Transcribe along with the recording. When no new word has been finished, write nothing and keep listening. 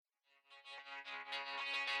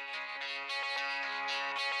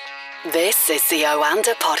This is the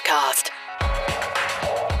Oanda Podcast.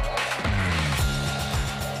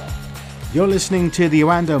 You're listening to the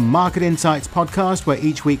Oanda Market Insights Podcast, where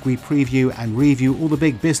each week we preview and review all the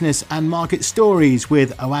big business and market stories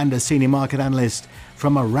with Oanda senior market analysts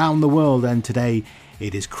from around the world. And today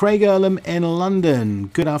it is Craig Erlam in London.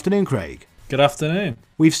 Good afternoon, Craig. Good afternoon.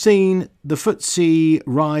 We've seen the FTSE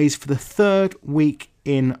rise for the third week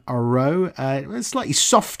in a row. A slightly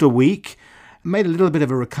softer week. Made a little bit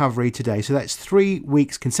of a recovery today. So that's 3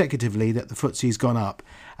 weeks consecutively that the FTSE's gone up.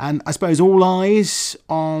 And I suppose all eyes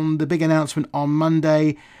on the big announcement on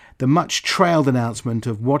Monday, the much trailed announcement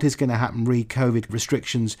of what is going to happen re-COVID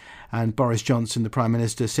restrictions, and Boris Johnson, the Prime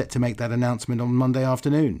Minister, set to make that announcement on Monday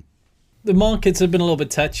afternoon. The markets have been a little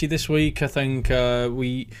bit touchy this week. I think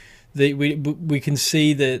we can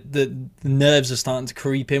see that the nerves are starting to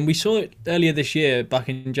creep in. We saw it earlier this year, back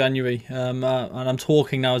in January, and I'm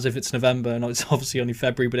talking now as if it's November. No, it's obviously only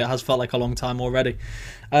February, but it has felt like a long time already.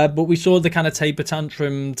 But we saw the kind of taper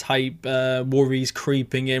tantrum type worries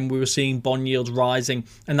creeping in. We were seeing bond yields rising,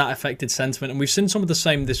 and that affected sentiment. And we've seen some of the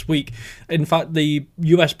same this week. In fact, the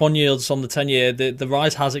US bond yields on the 10-year, the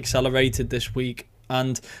rise has accelerated this week.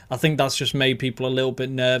 And I think that's just made people a little bit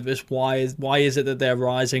nervous. Why is it that they're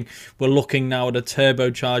rising? We're looking now at a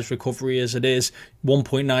turbocharged recovery as it is.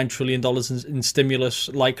 $1.9 trillion in stimulus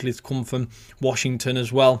likely to come from Washington as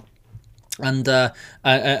well. And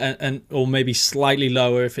or maybe slightly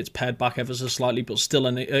lower if it's pared back ever so slightly, but still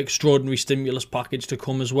an extraordinary stimulus package to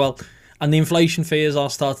come as well. And the inflation fears are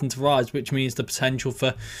starting to rise, which means the potential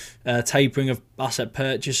for tapering of asset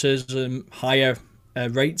purchases and higher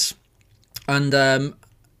rates. And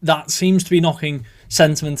that seems to be knocking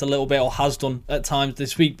sentiment a little bit, or has done at times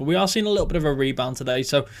this week. But we are seeing a little bit of a rebound today.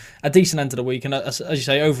 So a decent end to the week. And as you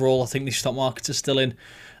say, overall, I think the stock markets are still in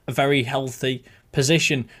a very healthy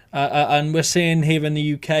position. And we're seeing here in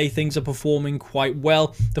the UK, things are performing quite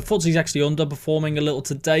well. The FTSE's actually underperforming a little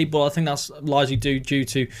today, but I think that's largely due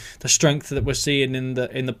to the strength that we're seeing in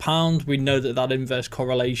the pound. We know that inverse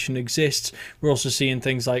correlation exists. We're also seeing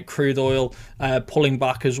things like crude oil pulling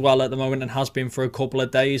back as well at the moment, and has been for a couple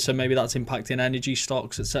of days. So maybe that's impacting energy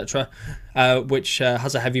stocks, etc., which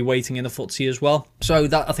has a heavy weighting in the FTSE as well. So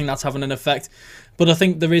I think that's having an effect. But I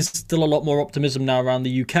think there is still a lot more optimism now around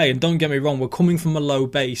the UK. And don't get me wrong, we're coming from a low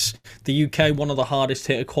base. The UK, one of the hardest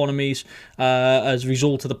hit economies as a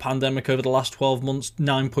result of the pandemic over the last 12 months,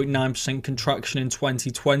 9.9% contraction in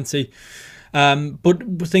 2020.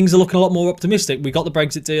 But things are looking a lot more optimistic. We got the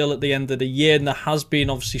Brexit deal at the end of the year, and there has been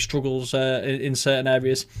obviously struggles in certain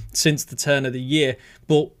areas since the turn of the year.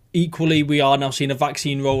 But equally, we are now seeing a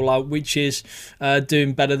vaccine rollout, which is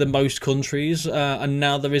doing better than most countries. And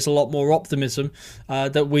now there is a lot more optimism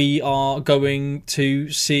that we are going to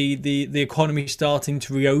see the economy starting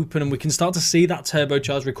to reopen, and we can start to see that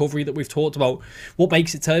turbocharged recovery that we've talked about. What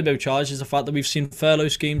makes it turbocharged is the fact that we've seen furlough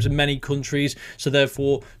schemes in many countries, so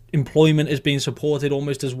therefore employment is being supported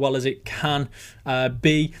almost as well as it can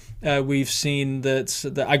be. We've seen that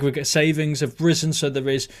the aggregate savings have risen, so there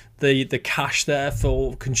is the cash there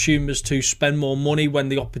for consumers to spend more money when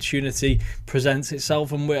the opportunity presents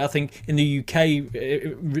itself. And I think in the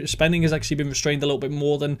UK, spending has actually been restrained a little bit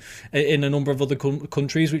more than in a number of other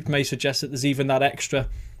countries, which may suggest that there's even that extra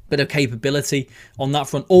bit of capability on that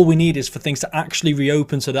front. All we need is for things to actually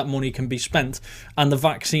reopen so that money can be spent, and the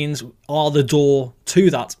vaccines are the door to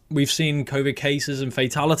that. We've seen COVID cases and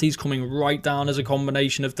fatalities coming right down as a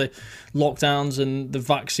combination of the lockdowns and the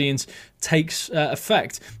vaccines takes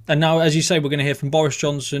effect. And now, as you say, we're going to hear from Boris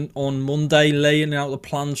Johnson on Monday, laying out the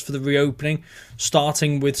plans for the reopening,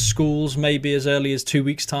 starting with schools maybe as early as 2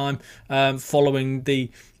 weeks' time, following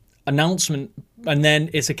the announcement. And then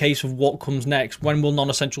it's a case of what comes next. When will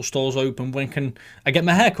non-essential stores open? When can I get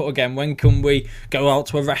my hair cut again? When can we go out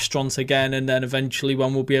to a restaurant again? And then eventually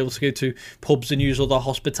when we'll be able to go to pubs and use other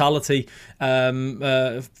hospitality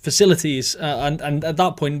facilities. And at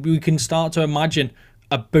that point, we can start to imagine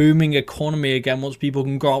a booming economy again once people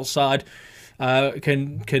can go outside,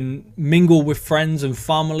 can mingle with friends and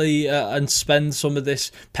family and spend some of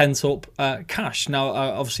this pent-up cash. Now,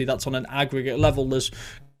 obviously, that's on an aggregate level. There's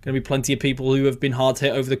going to be plenty of people who have been hard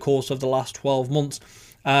hit over the course of the last 12 months.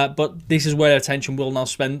 But this is where attention will now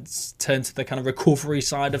turn to the kind of recovery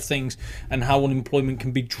side of things and how unemployment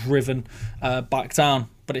can be driven back down.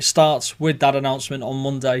 But it starts with that announcement on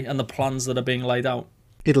Monday and the plans that are being laid out.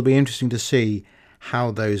 It'll be interesting to see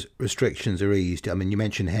how those restrictions are eased. I mean, you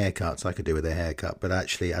mentioned haircuts. I could do with a haircut, but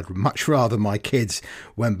actually I'd much rather my kids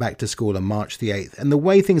went back to school on March the 8th. And the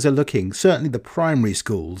way things are looking, certainly the primary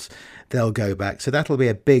schools, they'll go back. So that'll be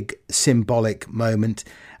a big symbolic moment.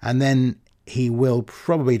 And then he will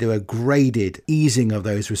probably do a graded easing of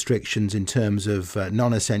those restrictions in terms of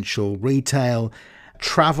non-essential retail,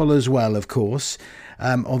 travel as well, of course.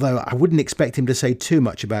 Although I wouldn't expect him to say too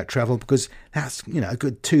much about travel because that's, a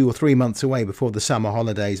good 2 or 3 months away before the summer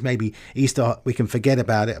holidays. Maybe Easter, we can forget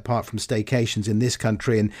about it apart from staycations in this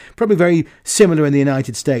country, and probably very similar in the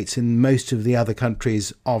United States and most of the other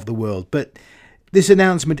countries of the world. But this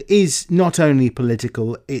announcement is not only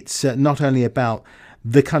political, it's not only about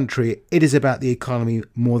the country, it is about the economy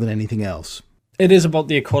more than anything else. It is about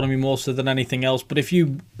the economy more so than anything else. But if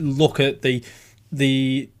you look at the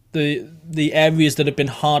areas that have been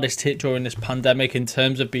hardest hit during this pandemic in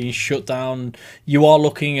terms of being shut down, you are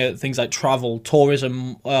looking at things like travel,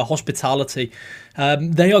 tourism, hospitality.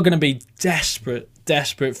 They are going to be desperate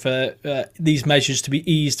for these measures to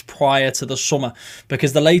be eased prior to the summer,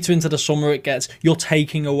 because the later into the summer it gets, you're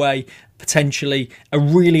taking away potentially a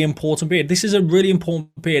really important period. This is a really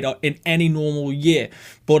important period in any normal year,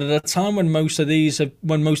 but at a time when most of these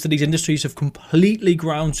industries have completely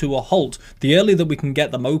ground to a halt, the earlier that we can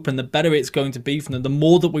get them open, the better it's going to be for them. The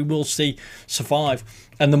more that we will see survive,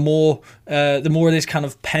 and the more it is kind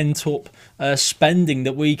of pent up spending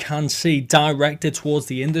that we can see directed towards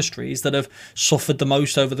the industries that have suffered the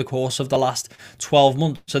most over the course of the last 12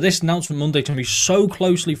 months. So this announcement Monday can be so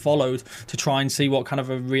closely followed to try and see what kind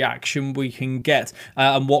of a reaction we can get,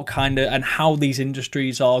 and how these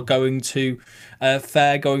industries are going to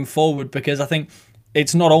fare going forward, because I think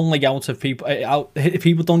it's not only out of people.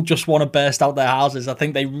 People don't just want to burst out their houses. I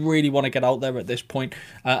think they really want to get out there at this point,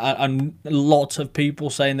 and lots of people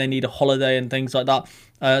saying they need a holiday and things like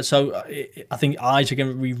that. So I think eyes are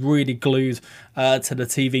going to be really glued to the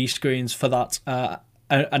TV screens for that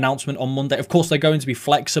announcement on Monday. Of course, they're going to be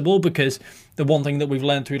flexible, because the one thing that we've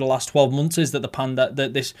learned through the last 12 months is that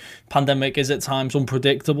that this pandemic is at times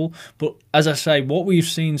unpredictable. But as I say, what we've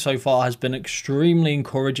seen so far has been extremely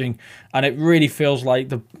encouraging, and it really feels like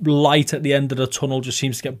the light at the end of the tunnel just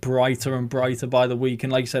seems to get brighter and brighter by the week.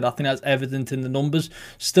 And like I said, I think that's evident in the numbers.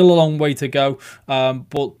 Still a long way to go,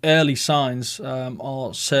 but early signs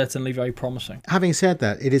are certainly very promising. Having said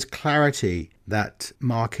that, it is clarity that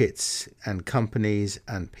markets and companies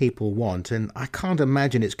and people want, and I can't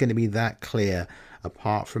imagine it's going to be that clear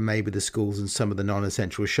apart from maybe the schools and some of the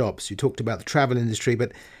non-essential shops. You talked about the travel industry,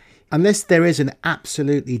 but unless there is an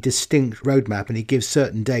absolutely distinct roadmap and he gives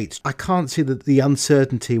certain dates, I can't see that the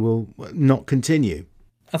uncertainty will not continue.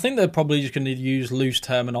 I think they're probably just going to use loose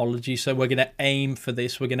terminology. So we're going to aim for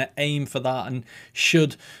this, we're going to aim for that, and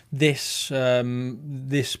should this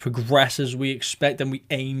progress as we expect, then we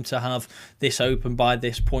aim to have this open by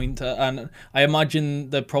this point. And I imagine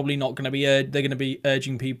they're probably not going to be they're going to be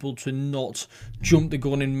urging people to not jump the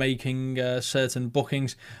gun in making certain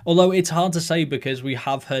bookings. Although it's hard to say, because we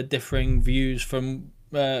have heard differing views from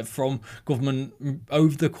government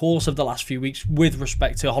over the course of the last few weeks with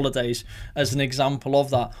respect to holidays, as an example of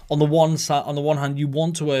that. On the one hand, you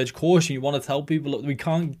want to urge caution. You want to tell people that we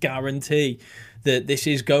can't guarantee that this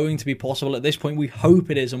is going to be possible at this point. We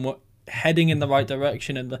hope it is, and we're heading in the right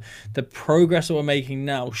direction, and the progress that we're making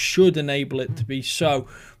now should enable it to be so,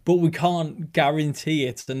 but we can't guarantee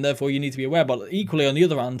it, and therefore you need to be aware. But equally, on the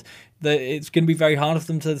other hand, that it's going to be very hard for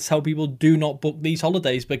them to tell people do not book these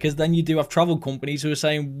holidays, because then you do have travel companies who are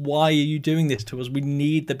saying, why are you doing this to us? We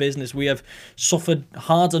need the business. We have suffered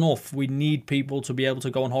hard enough. We need people to be able to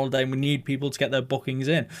go on holiday, and we need people to get their bookings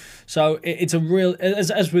in. So it's a real,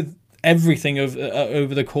 as with everything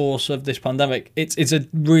over the course of this pandemic, it's a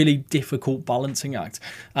really difficult balancing act,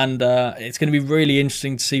 and it's going to be really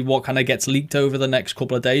interesting to see what kind of gets leaked over the next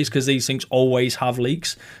couple of days, because these things always have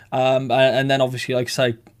leaks, and then obviously, like I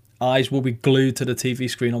say, eyes will be glued to the TV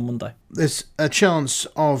screen on Monday. There's a chance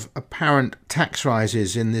of apparent tax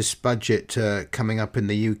rises in this budget coming up in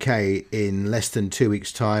the UK in less than 2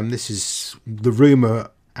 weeks' time. This is the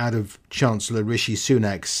rumour out of Chancellor Rishi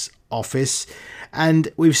Sunak's office. And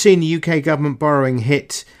we've seen the UK government borrowing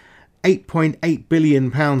hit £8.8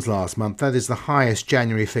 billion last month. That is the highest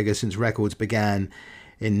January figure since records began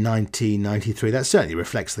in 1993. That certainly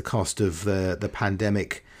reflects the cost of the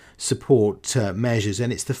pandemic support measures,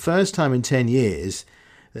 and it's the first time in 10 years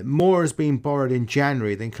that more has been borrowed in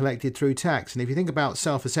January than collected through tax. And if you think about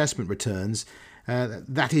self-assessment returns,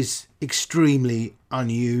 that is extremely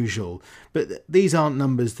unusual. But these aren't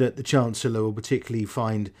numbers that the Chancellor will particularly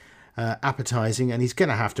find appetising, and he's going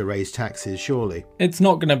to have to raise taxes, surely. It's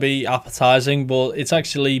not going to be appetising, but it's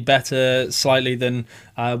actually better slightly than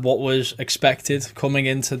what was expected coming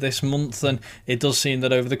into this month, and it does seem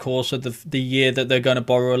that over the course of the year that they're going to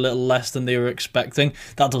borrow a little less than they were expecting.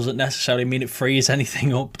 That doesn't necessarily mean it frees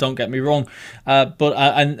anything up, don't get me wrong,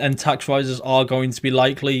 but tax rises are going to be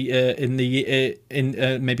likely in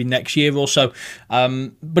maybe next year or so,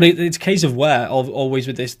 but it's a case of where, always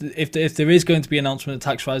with this, if there is going to be an announcement of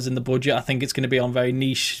tax rises in the budget, I think it's going to be on very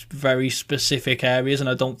niche, very specific areas, and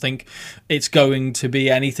I don't think it's going to be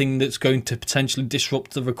anything that's going to potentially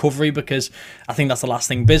disrupt the recovery, because I think that's the last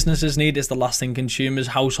thing businesses need, it's the last thing consumers,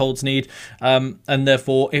 households need, and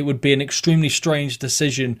therefore it would be an extremely strange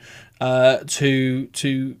decision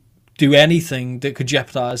to do anything that could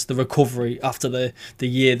jeopardise the recovery after the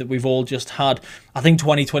year that we've all just had. I think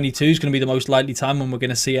 2022 is going to be the most likely time when we're going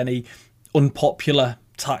to see any unpopular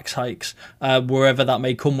tax hikes, wherever that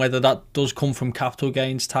may come, whether that does come from capital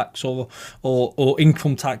gains tax or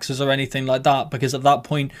income taxes or anything like that, because at that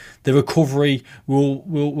point the recovery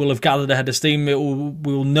will have gathered ahead of steam.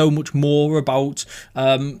 We'll know much more about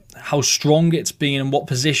how strong it's been and what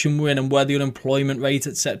position we're in and where the unemployment rate,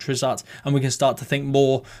 etc., is at, and we can start to think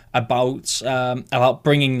more about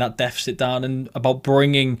bringing that deficit down and about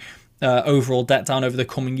bringing overall debt down over the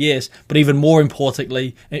coming years. But even more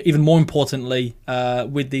importantly,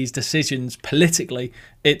 with these decisions politically,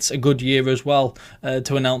 it's a good year as well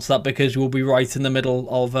to announce that, because we'll be right in the middle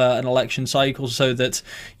of an election cycle, so that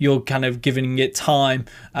you're kind of giving it time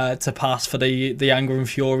to pass, for the anger and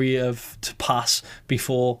fury to pass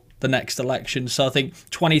before the next election. So I think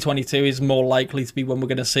 2022 is more likely to be when we're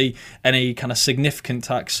going to see any kind of significant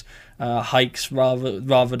tax hikes rather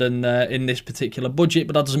than in this particular budget.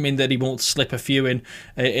 But that doesn't mean that he won't slip a few in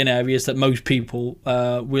areas that most people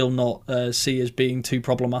will not see as being too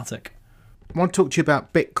problematic. I want to talk to you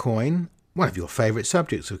about Bitcoin, one of your favourite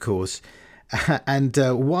subjects, of course. And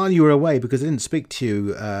while you were away, because I didn't speak to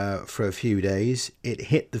you for a few days, it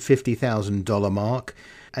hit the $50,000 mark,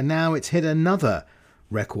 and now it's hit another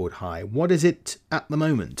record high. What is it at the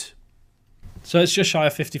moment? So it's just shy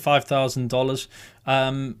of $55,000,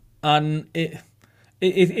 and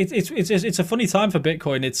it's a funny time for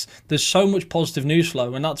Bitcoin. There's so much positive news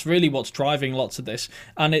flow, and that's really what's driving lots of this.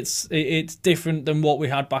 And it's different than what we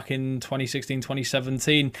had back in 2016,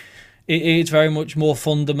 2017. It's very much more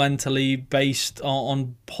fundamentally based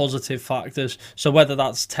on positive factors. So whether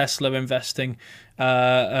that's Tesla investing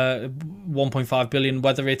 1.5 billion,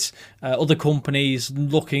 whether it's other companies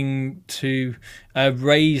looking to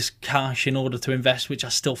raise cash in order to invest, which I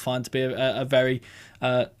still find to be a very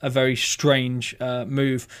strange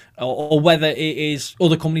move, or whether it is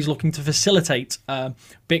other companies looking to facilitate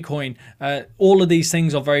Bitcoin. All of these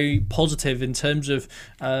things are very positive in terms of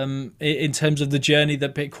the journey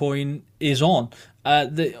that Bitcoin is on.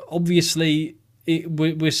 Obviously,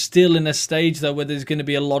 we're still in a stage though where there's going to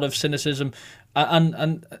be a lot of cynicism,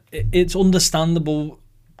 and it's understandable.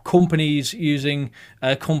 Companies using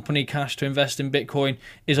company cash to invest in Bitcoin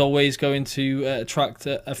is always going to attract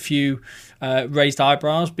a few raised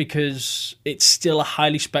eyebrows, because it's still a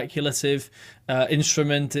highly speculative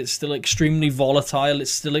instrument. It's still extremely volatile.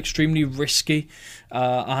 It's still extremely risky,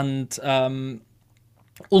 and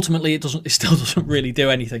ultimately it still doesn't really do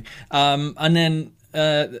anything. And then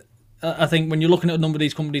I think when you're looking at a number of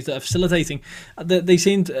these companies that are facilitating, they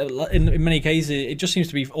seem to, in many cases, it just seems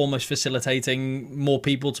to be almost facilitating more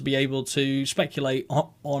people to be able to speculate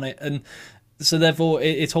on it. And so therefore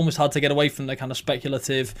it's almost hard to get away from the kind of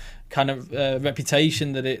speculative kind of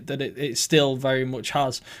reputation that it still very much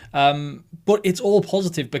has. But it's all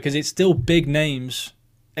positive, because it's still big names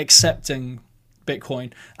accepting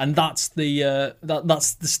Bitcoin, and that's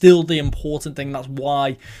still the important thing. That's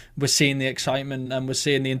why we're seeing the excitement and we're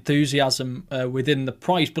seeing the enthusiasm within the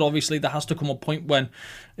price. But obviously there has to come a point when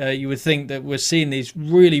you would think that we're seeing these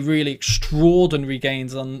really, really extraordinary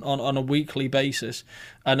gains on a weekly basis,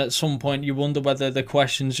 and at some point you wonder whether the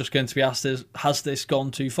question's just going to be asked is, has this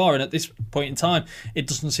gone too far? And at this point in time, it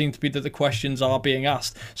doesn't seem to be that the questions are being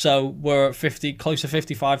asked. So we're at close to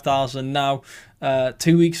 55,000 now.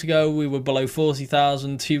 2 weeks ago we were below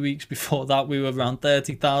 40,000. 2 weeks before that we were around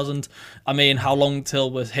 30,000. I mean, how long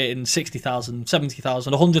till we're hitting 60,000,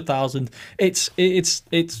 70,000, 100,000? It's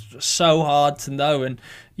so hard to know, and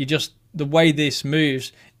the way this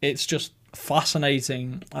moves, it's just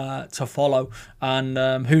fascinating to follow,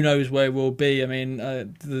 and who knows where we'll be. I mean,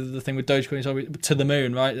 the thing with Dogecoin is always to the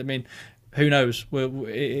moon, right? I mean, who knows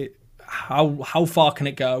how far can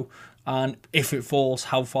it go, and if it falls,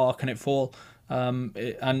 how far can it fall?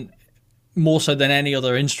 And more so than any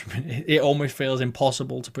other instrument, it almost feels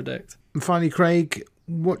impossible to predict. And finally, Craig,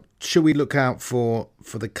 what should we look out for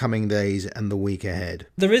the coming days and the week ahead?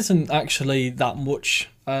 There isn't actually that much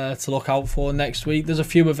to look out for next week. There's a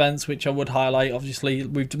few events which I would highlight. Obviously,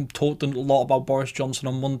 we've talked a lot about Boris Johnson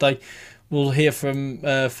on Monday. We'll hear from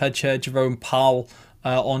Fed Chair Jerome Powell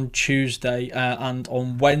on Tuesday, and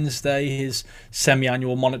on Wednesday his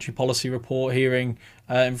semi-annual monetary policy report hearing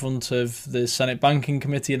in front of the Senate Banking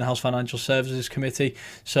Committee and the House Financial Services Committee.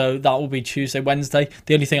 So that will be Tuesday, Wednesday.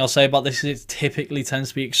 The only thing I'll say about this is it typically tends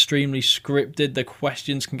to be extremely scripted. The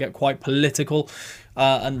questions can get quite political,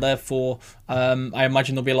 and therefore I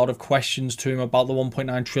imagine there'll be a lot of questions to him about the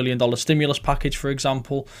 $1.9 trillion stimulus package, for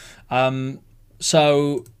example.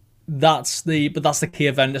 So that's the key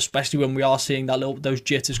event, especially when we are seeing those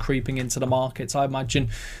jitters creeping into the markets. I imagine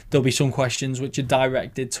there'll be some questions which are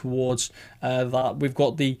directed towards that. We've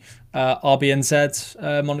got the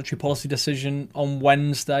RBNZ monetary policy decision on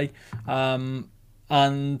Wednesday,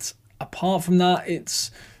 and apart from that,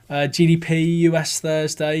 it's GDP US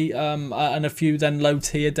Thursday, and a few then low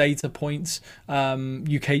tier data points.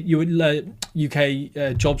 UK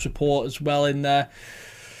jobs report as well in there.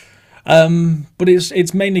 But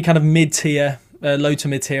it's mainly kind of mid-tier, low to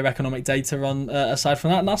mid-tier economic data on aside from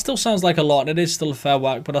that, and that still sounds like a lot. It is still a fair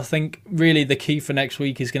whack, but I think really the key for next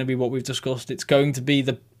week is going to be what we've discussed. It's going to be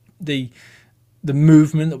the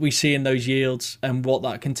movement that we see in those yields and what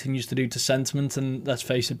that continues to do to sentiment. And let's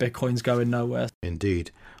face it, Bitcoin's going nowhere. Indeed.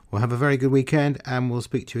 Well, have a very good weekend, and we'll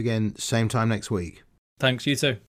speak to you again same time next week. Thanks, you too.